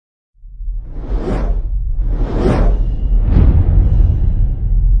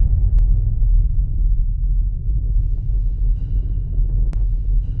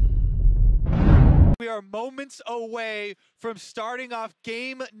are moments away from starting off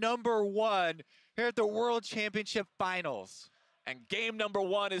game number 1 here at the World Championship Finals. And game number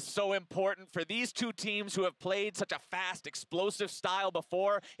 1 is so important for these two teams who have played such a fast, explosive style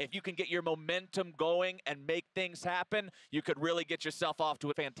before. If you can get your momentum going and make things happen, you could really get yourself off to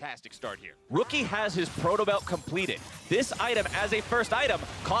a fantastic start here. Rookie has his proto belt completed. This item, as a first item,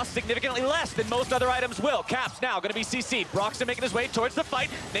 costs significantly less than most other items will. Caps now going to be CC'd. Broxton making his way towards the fight.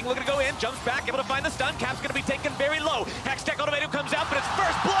 Ning looking to go in, jumps back, able to find the stun. Caps going to be taken very low. Hextech Ultimatum comes out, but it's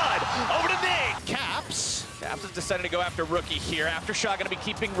first blood over to Ning. Caps has decided to go after Rookie here. Aftershock going to be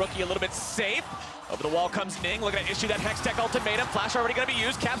keeping Rookie a little bit safe. Over the wall comes Ning, looking to issue that Hextech Ultimatum. Flash already going to be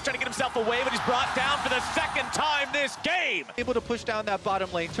used. Caps trying to get himself away, but he's brought down for the second time this game. Able to push down that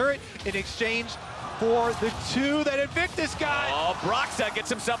bottom lane turret in exchange for the 2 that Invictus got. Oh, Broxa gets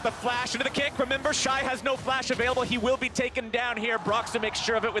himself the flash into the kick. Remember, Shy has no flash available. He will be taken down here. Broxa makes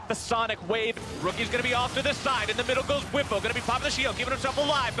sure of it with the Sonic Wave. Rookie's going to be off to the side. In the middle goes Whippo, going to be popping the shield, keeping himself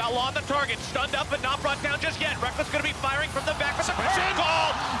alive. Ball on the target, stunned up but not brought down just yet. Reckless going to be firing from the back with the curtain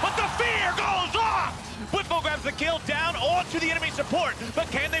call, but the fear goes off. Whippo grabs the kill down onto the enemy support, but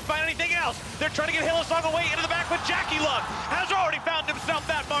can they find anything else? They're trying to get Hillsong away into the back, but Jackie Love has already found himself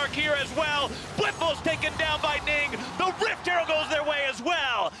that mark here as well. Whippo's taken down by Ning. The Rift Arrow goes their way as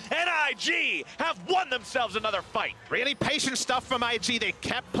well, and IG have won themselves another fight. Really patient stuff from IG. They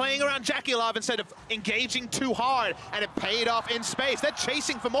kept playing around Jackie Love instead of engaging too hard, and it paid off in space. They're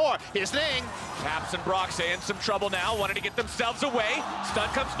chasing for more. Here's Ning. Caps and Broxa in some trouble now, wanting to get themselves away. Stun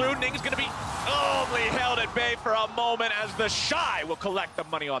comes through. Ning's going to be only held at bay for a moment as the Shy will collect the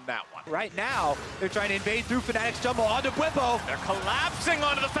money on that one. Right now, they're trying to invade through Fnatic's jungle onto Whippo. They're collapsing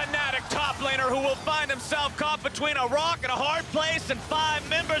onto the Fnatic top laner, who will find himself caught between a rock and a hard place, and 5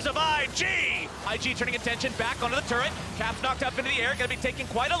 members of IG. IG turning attention back onto the turret. Caps knocked up into the air, going to be taking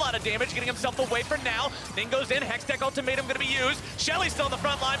quite a lot of damage, getting himself away for now. Ning goes in, Hextech Ultimatum going to be used. Shelly's still on the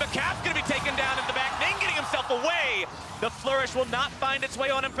front line, but Caps going to be taken down in the back. Ning getting himself away. The flourish will not find its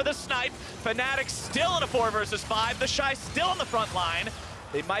way on him for the snipe. Fnatic still in a 4 versus 5. The Shy still on the front line.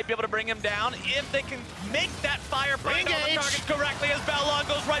 They might be able to bring him down if they can make that fire find on the target correctly as Balon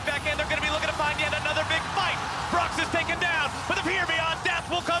goes right back in. They're going to be looking to find yet another big fight. Brox is taken down, but the Fear Beyond Death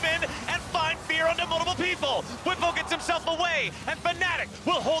will come in and find fear onto multiple people. Whippo gets himself away, and Fnatic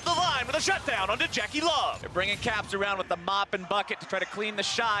will hold the line with a shutdown onto Jackie Love. They're bringing Caps around with the mop and bucket to try to clean the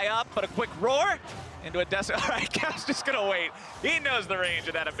Shy up, but a quick roar into a desk. All right, Caps just going to wait. He knows the range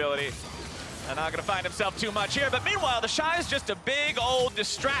of that ability. And not going to find himself too much here, but meanwhile, the Shy is just a big old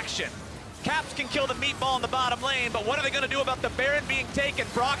distraction. Caps can kill the meatball in the bottom lane, but what are they going to do about the Baron being taken?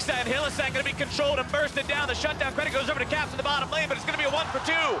 Broxa and Hillsang going to be controlled and bursted down. The shutdown credit goes over to Caps in the bottom lane, but it's going to be a 1 for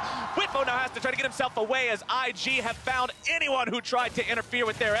 2. Whippo now has to try to get himself away as IG have found anyone who tried to interfere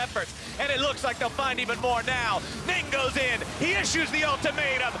with their efforts, and it looks like they'll find even more now. Ning goes in, he issues the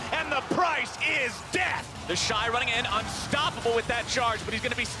ultimatum, and the price is death. The Shy running in, unstoppable with that charge, but he's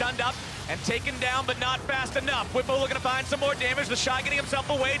going to be stunned up and taken down, but not fast enough. Whippo looking to find some more damage. The Shy getting himself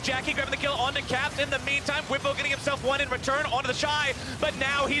away. Jackie grabbing the kill onto Caps. In the meantime, Whippo getting himself 1 in return onto the Shy, but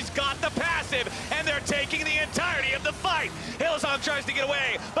now he's got the passive, and they're taking the entirety of the fight. Hillsong tries to get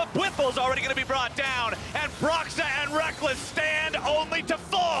away, but Whippo's already going to be brought down, and Broxa and Reckless stand only to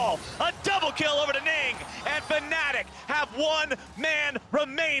fall. A double kill over to Ning, and Fnatic have 1 man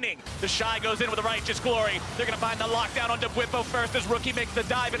remaining. The Shy goes in with a righteous glory. They're going to find the lockdown onto Whippo first as Rookie makes the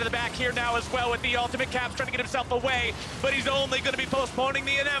dive into the back here now as well with the ultimate. Caps trying to get himself away, but he's only going to be postponing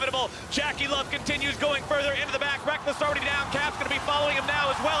the inevitable. Jackie Love continues going further into the back. Reckless already down. Caps going to be following him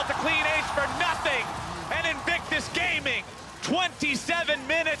now as well. It's a clean ace for nothing. And Invictus Gaming, 27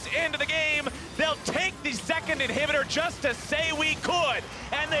 minutes into the game, they'll take the second inhibitor just to say we could,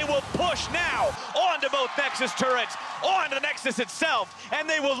 and they will push now onto both Nexus turrets, onto the Nexus itself, and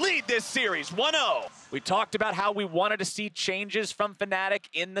they will lead this series 1-0. We talked about how we wanted to see changes from Fnatic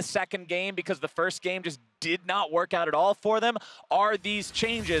in the second game because the first game just did not work out at all for them. Are these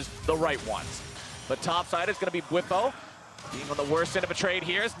changes the right ones? But topside is going to be Whippo. Being on the worst end of a trade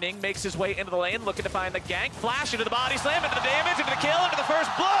here as Ning makes his way into the lane, looking to find the gank. Flash into the body slam, into the damage, into the kill, into the first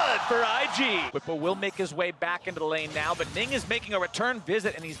blood for IG. Whippo will make his way back into the lane now, but Ning is making a return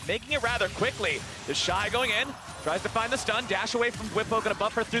visit, and he's making it rather quickly. The Shy going in, tries to find the stun, dash away from Whippo, gonna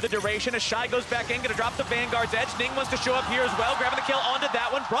buffer through the duration. As Shy goes back in, gonna drop the Vanguard's edge. Ning wants to show up here as well, grabbing the kill onto that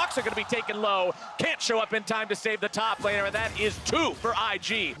one. Brox are gonna be taken low. Can't show up in time to save the top laner, and that is 2 for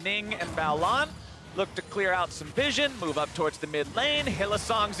IG. Ning and Balon look to clear out some vision, move up towards the mid lane.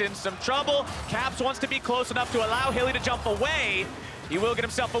 Hillsong's in some trouble. Caps wants to be close enough to allow Hilly to jump away. He will get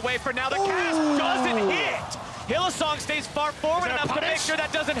himself away for now. The cast doesn't hit. Hillsong stays far forward there a enough to make punish? sure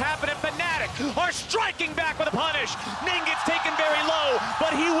that doesn't happen, and Fnatic are striking back with a punish. Ning gets taken very low,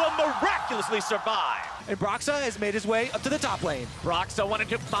 but he will miraculously survive. And Broxa has made his way up to the top lane. Broxa wanted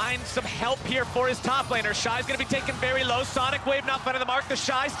to find some help here for his top laner. Shy's going to be taken very low. Sonic Wave not finding the mark. The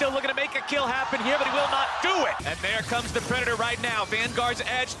Shy still looking to make a kill happen here, but he will not do it. And there comes the Predator right now. Vanguard's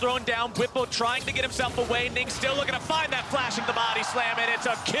edge thrown down. Whippo trying to get himself away. Ning still looking to find that flash into the body slam, and it's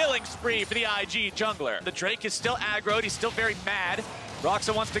a killing spree for the IG jungler. The Drake is still aggroed. He's still very mad.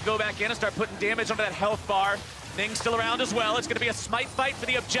 Broxa wants to go back in and start putting damage onto that health bar. Ning still around as well. It's going to be a smite fight for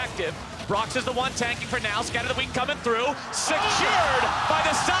the objective. Broxa's the one tanking for now. Scatter the Weak coming through. Secured by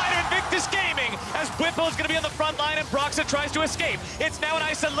the side of Invictus Gaming as Whippo's going to be on the front line and Broxa tries to escape. It's now in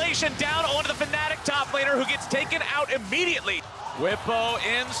isolation down onto the Fnatic top laner who gets taken out immediately. Whippo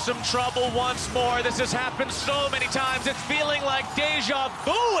in some trouble once more. This has happened so many times. It's feeling like deja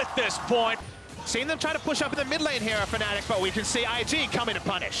vu at this point. Seen them try to push up in the mid lane here, Fnatic, but we can see IG coming to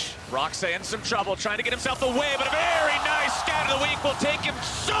punish. Broxa in some trouble, trying to get himself away, but a very nice scatter of the weak will take him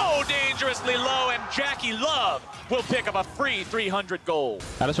so dangerously low, and Jackie Love will pick up a free 300 gold.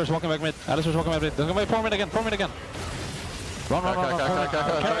 Alistair's walking back mid. Alistair's walking back mid. They're going to form it again. Form it again. Run.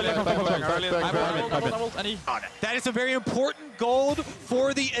 That is a very important gold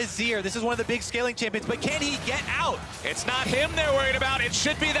for the Azir. This is one of the big scaling champions, but can he get out? It's not him they're worried about. It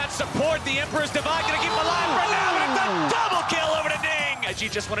should be that support. The Emperor's Divide going to keep him alive for now, and it's a double kill over to Ning.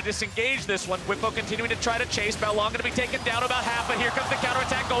 IG just want to disengage this one. Whippo continuing to try to chase. Balong going to be taken down about half, but here comes the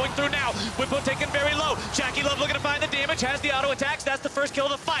counterattack going through now. Whippo taken very low. Jackie Love looking to find the damage, has the auto attacks. That's the first kill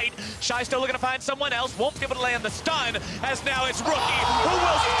of the fight. Shy still looking to find someone else. Won't be able to land the stun, as now it's Rookie who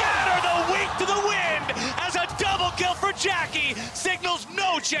will scatter the weak to the wind as a double kill for Jackie. Signals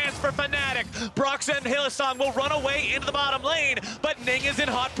no chance for Fnatic. Broxa and Hillsong will run away into the bottom lane, but Ning is in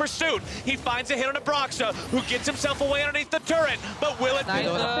hot pursuit. He finds a hit on a Broxa who gets himself away underneath the turret, but will it be through?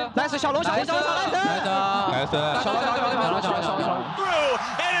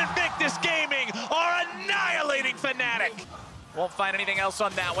 And Invictus Gaming are annihilating Fnatic. Won't find anything else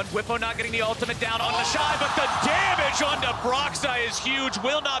on that one. Whippo not getting the ultimate down on the Shy, but the damage onto Broxa is huge.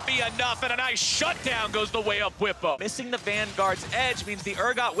 Will not be enough, and a nice shutdown goes the way of Whippo. Missing the Vanguard's edge means the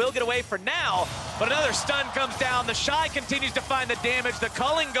Urgot will get away for now, but another stun comes down. The Shy continues to find the damage. The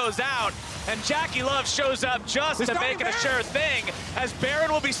culling goes out, and Jackie Love shows up just to make it a sure thing, as Baron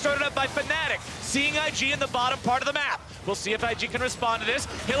will be started up by Fnatic, seeing IG in the bottom part of the map. We'll see if IG can respond to this.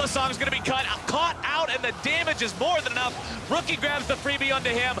 Hillsong's going to be caught out, and the damage is more than enough. Rookie grabs the freebie onto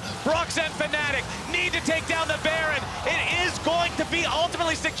him. Broxa and Fnatic need to take down the Baron. It is going to be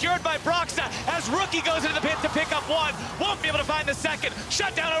ultimately secured by Broxa as Rookie goes into the pit to pick up one. Won't be able to find the second.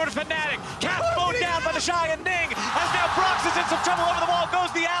 Shut down over to Fnatic. Cap mowed down by the Shy and Ning. As now Broxa's in some trouble. Over the wall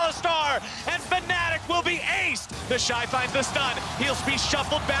goes the Alistar, and Fnatic will be aced. The Shy finds the stun. He'll be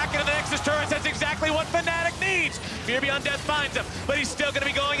shuffled back into the Nexus turret. That's exactly what Fnatic needs. Fear Beyond Death finds him, but he's still going to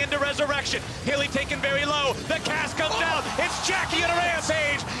be going into Resurrection. Hilly taken very low. The cast comes down. It's Jackie on a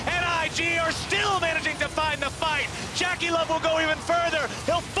rampage, and IG are still managing to find the fight. Jackie Love will go even further.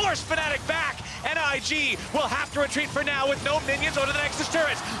 He'll force Fnatic back, and IG will have to retreat for now with no minions onto the Nexus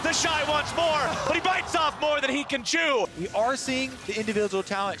turrets. The Shy wants more, but he bites off more than he can chew. We are seeing the individual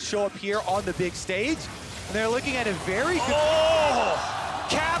talent show up here on the big stage, and they're looking at a very good...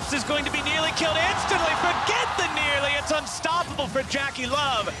 Caps is going to be nearly killed instantly. Forget the nearly. It's unstoppable for Jackie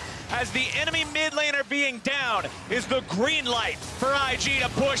Love. As the enemy mid laner being down is the green light for IG to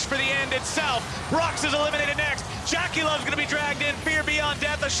push for the end itself. Brox is eliminated next. Jackie Love's going to be dragged in. Fear Beyond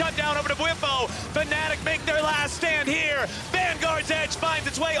Death. A shutdown over to Whippo. Fnatic make their last stand here. Vanguard's edge finds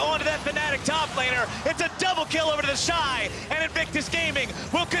its way onto that Fnatic top laner. It's a double kill over to the Shy, and Invictus Gaming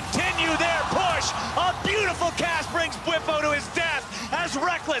will continue their push. A beautiful cast brings Whippo to his death as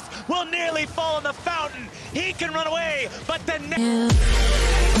Reckless will nearly fall in the fountain. He can run away, but the